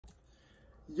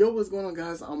Yo, what's going on,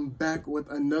 guys? I'm back with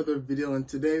another video, and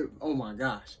today, oh my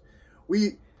gosh,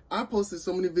 I posted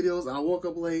so many videos. I woke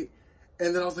up late,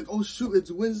 and then I was like, oh shoot,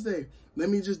 it's Wednesday. Let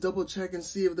me just double check and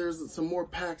see if there's some more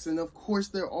packs. And of course,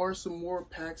 there are some more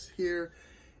packs here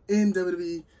in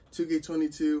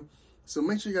WWE2K22. So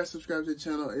make sure you guys subscribe to the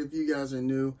channel if you guys are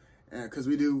new, because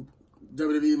we do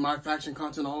WWE My Faction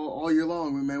content all year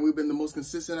long. Man, we've been the most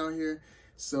consistent out here.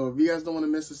 So if you guys don't want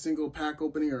to miss a single pack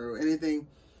opening or anything,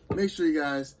 make sure you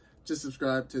guys just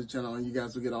subscribe to the channel, and you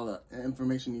guys will get all the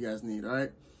information you guys need. All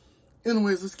right.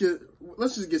 Anyways,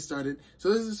 let's just get started. So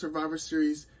this is a Survivor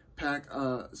Series pack,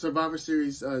 Survivor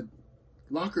Series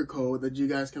locker code that you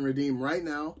guys can redeem right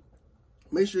now.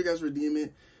 Make sure you guys redeem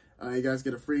it. You guys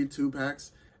get a free 2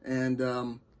 packs, and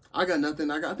I got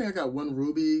nothing. I think I got one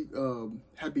Ruby,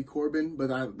 Happy Corbin, but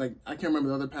I can't remember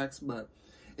the other packs, but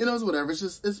you know, it's whatever.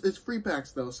 It's free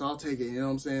packs though, so I'll take it. You know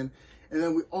what I'm saying? And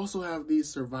then we also have these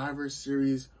Survivor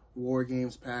Series War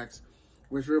Games packs,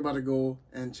 which we're about to go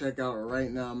and check out right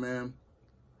now, man.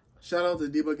 Shout out to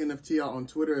Debug NFT out on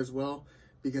Twitter as well,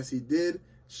 because he did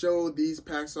show these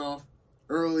packs off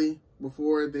early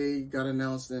before they got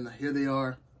announced, and here they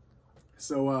are.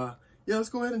 So yeah, let's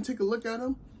go ahead and take a look at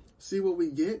them, see what we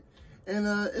get, and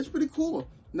it's pretty cool.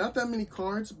 Not that many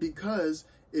cards because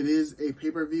it is a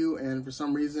pay-per-view, and for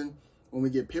some reason, when we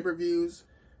get pay-per-views,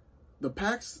 the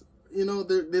packs, you know,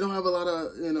 they don't have a lot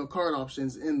of, you know, card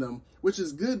options in them, which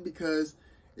is good, because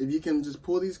if you can just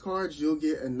pull these cards, you'll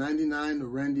get a 99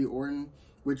 Randy Orton,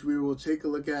 which we will take a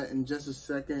look at in just a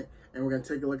second, and we're going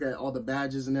to take a look at all the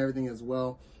badges and everything as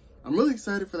well. I'm really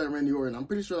excited for that Randy Orton. I'm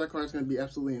pretty sure that card is going to be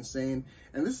absolutely insane,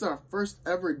 and this is our first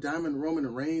ever Diamond Roman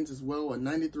Reigns as well, a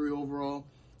 93 overall.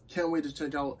 Can't wait to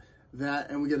check out that,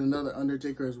 and we get another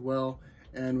Undertaker as well,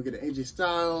 and we get an AJ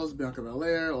Styles, Bianca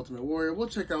Belair, Ultimate Warrior. We'll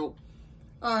check out,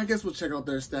 I guess we'll check out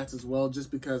their stats as well,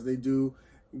 just because they do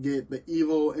get the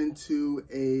Evo into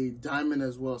a diamond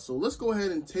as well. So let's go ahead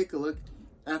and take a look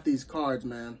at these cards,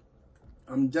 man.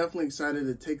 I'm definitely excited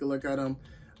to take a look at them.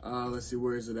 Let's see,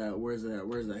 where is it at? Where is it at?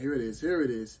 Where is that? Here it is. Here it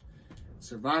is.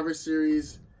 Survivor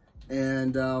Series.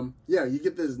 And yeah, you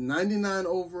get this 99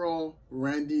 overall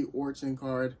Randy Orton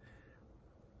card.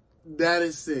 That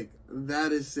is sick.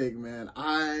 That is sick, man.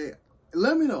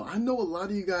 Let me know. I know a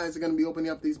lot of you guys are going to be opening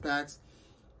up these packs.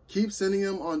 Keep sending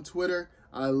them on Twitter.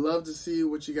 I love to see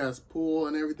what you guys pull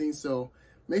and everything. So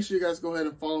make sure you guys go ahead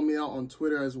and follow me out on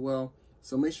Twitter as well.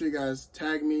 So make sure you guys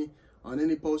tag me on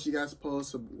any post you guys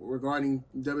post regarding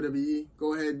WWE.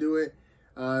 Go ahead and do it.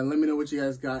 And let me know what you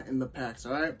guys got in the packs.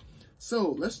 All right.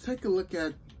 So let's take a look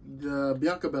at the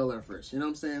Bianca Belair first. You know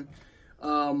what I'm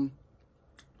saying?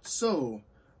 So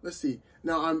let's see.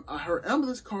 Now, her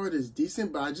Amethyst card is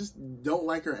decent, but I just don't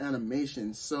like her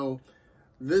animation. So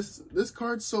this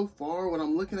card so far, what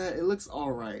I'm looking at, it looks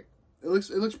all right. It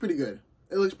looks pretty good.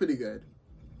 It looks pretty good.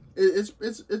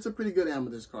 It's a pretty good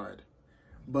Amethyst card,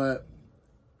 but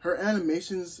her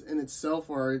animations in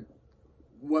itself are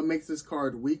what makes this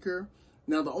card weaker.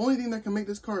 Now, the only thing that can make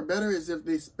this card better is if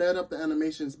they sped up the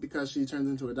animations because she turns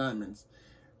into a diamond.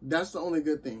 That's the only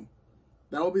good thing.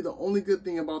 That will be the only good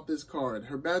thing about this card.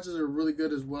 Her badges are really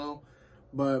good as well,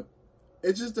 but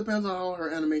it just depends on how her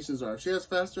animations are. If she has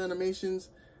faster animations,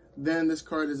 then this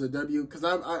card is a W. Because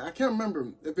I can't remember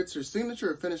if it's her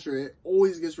signature or finisher. It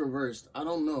always gets reversed. I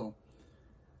don't know.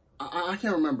 I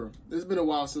can't remember. It's been a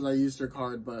while since I used her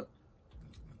card, but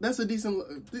that's a decent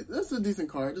card. That's a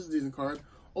decent card.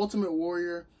 Ultimate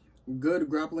Warrior, good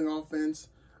grappling offense.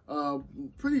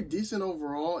 Pretty decent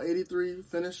overall. 83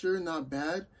 finisher, not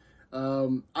bad.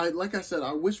 Like I said,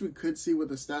 I wish we could see what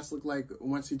the stats look like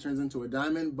once he turns into a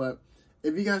diamond, but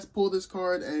if you guys pull this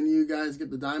card and you guys get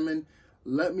the diamond,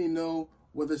 let me know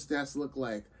what the stats look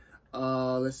like.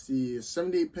 Let's see,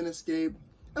 78 pin escape.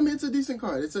 I mean, it's a decent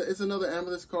card. It's another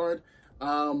Amethyst card.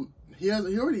 He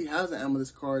already has an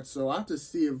Amethyst card, so I have to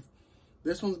see if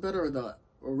this one's better or the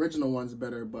original one's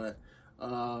better. But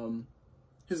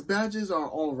his badges are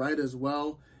all right as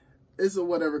well. It's a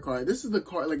whatever card. This is the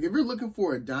card. Like, if you're looking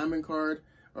for a diamond card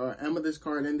or Amethyst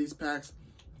card in these packs,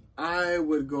 I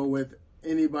would go with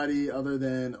anybody other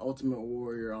than Ultimate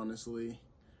Warrior, honestly,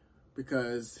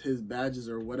 because his badges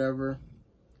are whatever.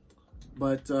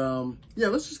 But yeah,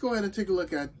 let's just go ahead and take a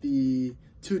look at the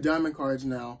 2 diamond cards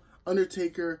now,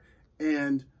 Undertaker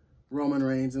and Roman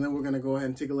Reigns, and then we're gonna go ahead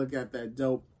and take a look at that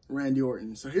dope Randy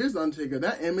Orton. So here's the Undertaker.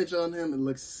 That image on him, it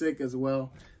looks sick as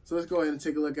well. So let's go ahead and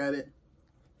take a look at it.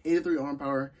 83 arm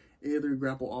power, 83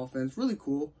 grapple offense, really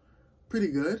cool, pretty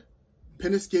good.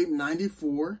 Pin escape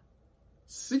 94,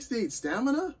 68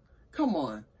 stamina. Come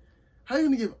on, how are you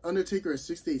gonna give Undertaker a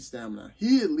 68 stamina?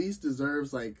 He at least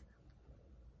deserves, like,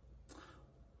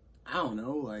 I don't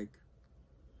know, like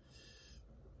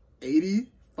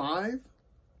 85?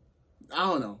 I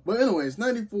don't know. But anyways,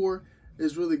 94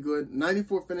 is really good.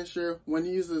 94 finisher. When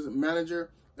you use as a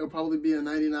manager, it'll probably be a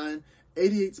 99.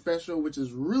 88 special, which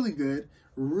is really good.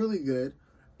 Really good.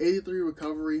 83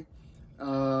 recovery.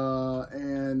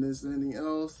 And is there anything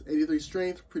else? 83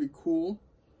 strength. Pretty cool.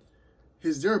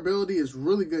 His durability is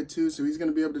really good too, so he's going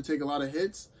to be able to take a lot of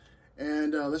hits.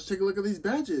 And let's take a look at these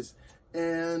badges.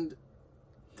 And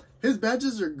his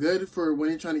badges are good for when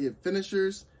you're trying to get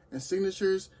finishers and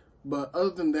signatures. But other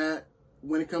than that,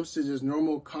 when it comes to just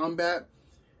normal combat,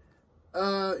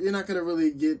 you're not going to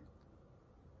really get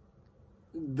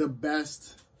the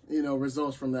best,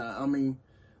 results from that. I mean,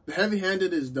 the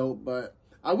heavy-handed is dope, but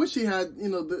I wish he had,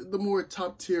 the more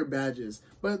top-tier badges.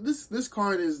 But this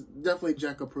card is definitely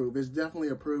Jack approved. It's definitely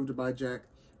approved by Jack.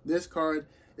 This card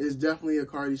is definitely a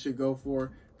card you should go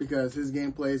for because his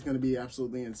gameplay is going to be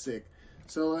absolutely insane.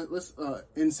 So let's,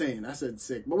 insane. I said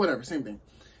sick, but whatever, same thing.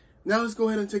 Now let's go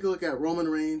ahead and take a look at Roman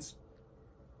Reigns.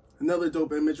 Another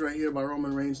dope image right here by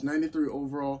Roman Reigns. 93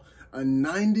 overall, a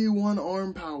 91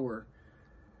 arm power,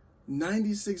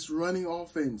 96 running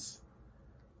offense,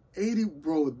 80.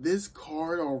 Bro, this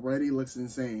card already looks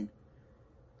insane.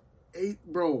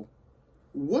 Bro,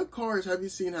 what cards have you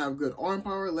seen have good arm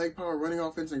power, leg power, running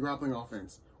offense, and grappling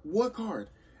offense? What card?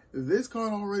 This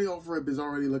card already off rip is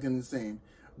already looking insane.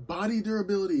 Body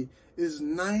durability is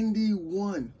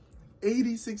 91,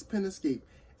 86 pin escape,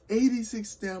 86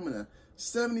 stamina,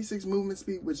 76 movement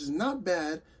speed, which is not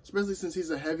bad, especially since he's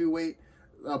a heavyweight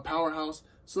powerhouse.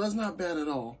 So that's not bad at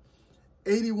all.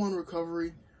 81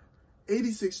 recovery,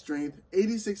 86 strength,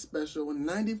 86 special, and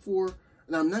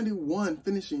 91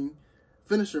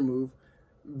 finisher move.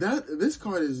 This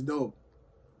card is dope.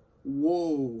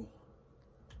 Whoa.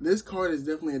 This card is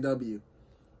definitely a W.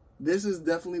 This is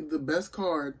definitely the best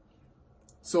card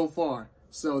so far.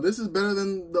 So this is better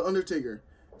than the Undertaker.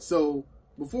 So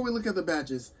before we look at the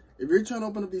badges, if you're trying to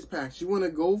open up these packs, you want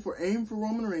to aim for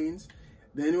Roman Reigns,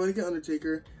 then you want to get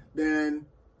Undertaker, then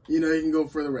you can go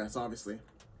for the rest, obviously.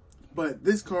 But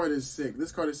this card is sick.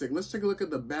 This card is sick. Let's take a look at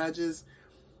the badges.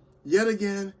 Yet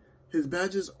again, his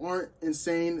badges aren't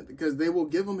insane because they will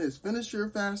give him his finisher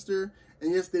faster,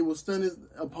 and yes, they will stun his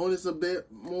opponents a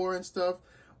bit more and stuff.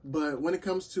 But when it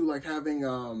comes to like having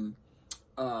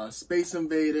Space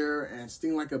Invader and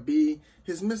Sting Like a Bee,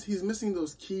 he's missing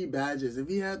those key badges. If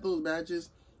he had those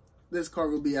badges, this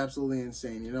card would be absolutely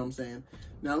insane. You know what I'm saying?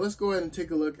 Now let's go ahead and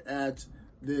take a look at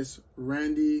this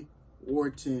Randy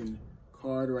Orton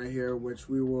card right here, which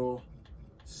we will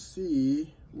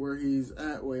see where he's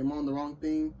at. Wait, I'm on the wrong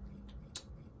thing.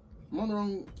 I'm on the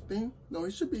wrong thing? No,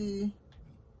 he should be...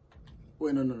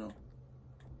 Wait, no.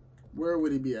 Where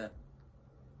would he be at?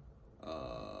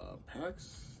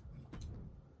 Packs?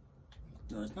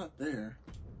 No, it's not there.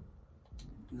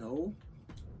 No.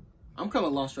 I'm kind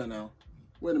of lost right now.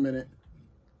 Wait a minute.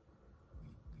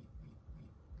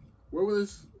 Where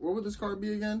would this card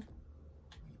be again?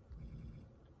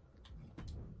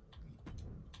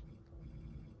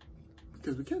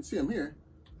 Because we can't see him here.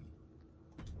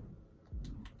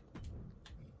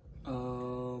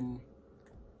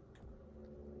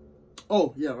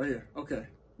 Oh, yeah, right here. Okay.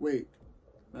 Wait.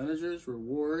 Managers,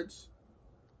 rewards.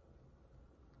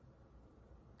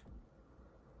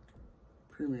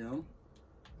 Premium.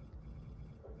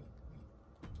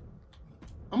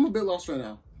 I'm a bit lost right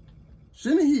now.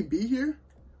 Shouldn't he be here?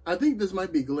 I think this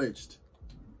might be glitched.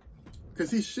 Because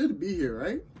he should be here,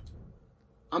 right?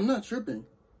 I'm not tripping.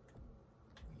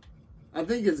 I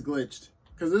think it's glitched.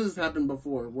 Because this has happened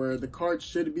before, where the card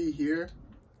should be here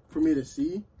for me to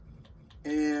see.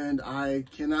 And I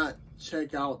cannot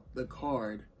check out the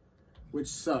card, which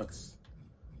sucks.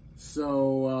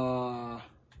 So,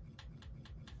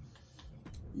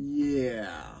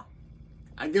 yeah.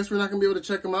 I guess we're not going to be able to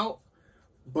check him out.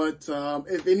 But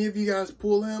if any of you guys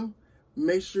pull him,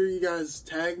 make sure you guys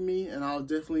tag me and I'll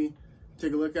definitely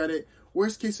take a look at it.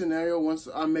 Worst case scenario, once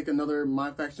I make another My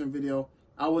Faction video,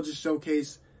 I will just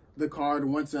showcase the card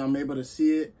once I'm able to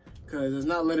see it, because it's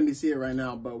not letting me see it right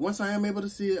now. But once I am able to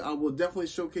see it, I will definitely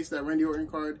showcase that Randy Orton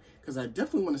card, because I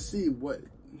definitely want to see what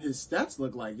his stats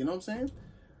look like. You know what I'm saying?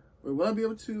 Wait, will I be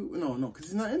able to? No, because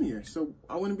he's not in here, so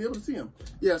I wouldn't be able to see him.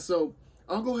 Yeah, so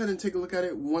I'll go ahead and take a look at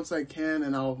it once I can,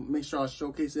 and I'll make sure I'll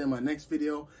showcase it in my next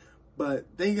video. But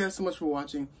thank you guys so much for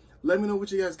watching. Let me know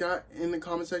what you guys got in the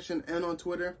comment section and on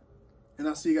Twitter, and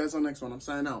I'll see you guys on the next one. I'm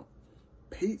signing out.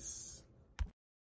 Peace.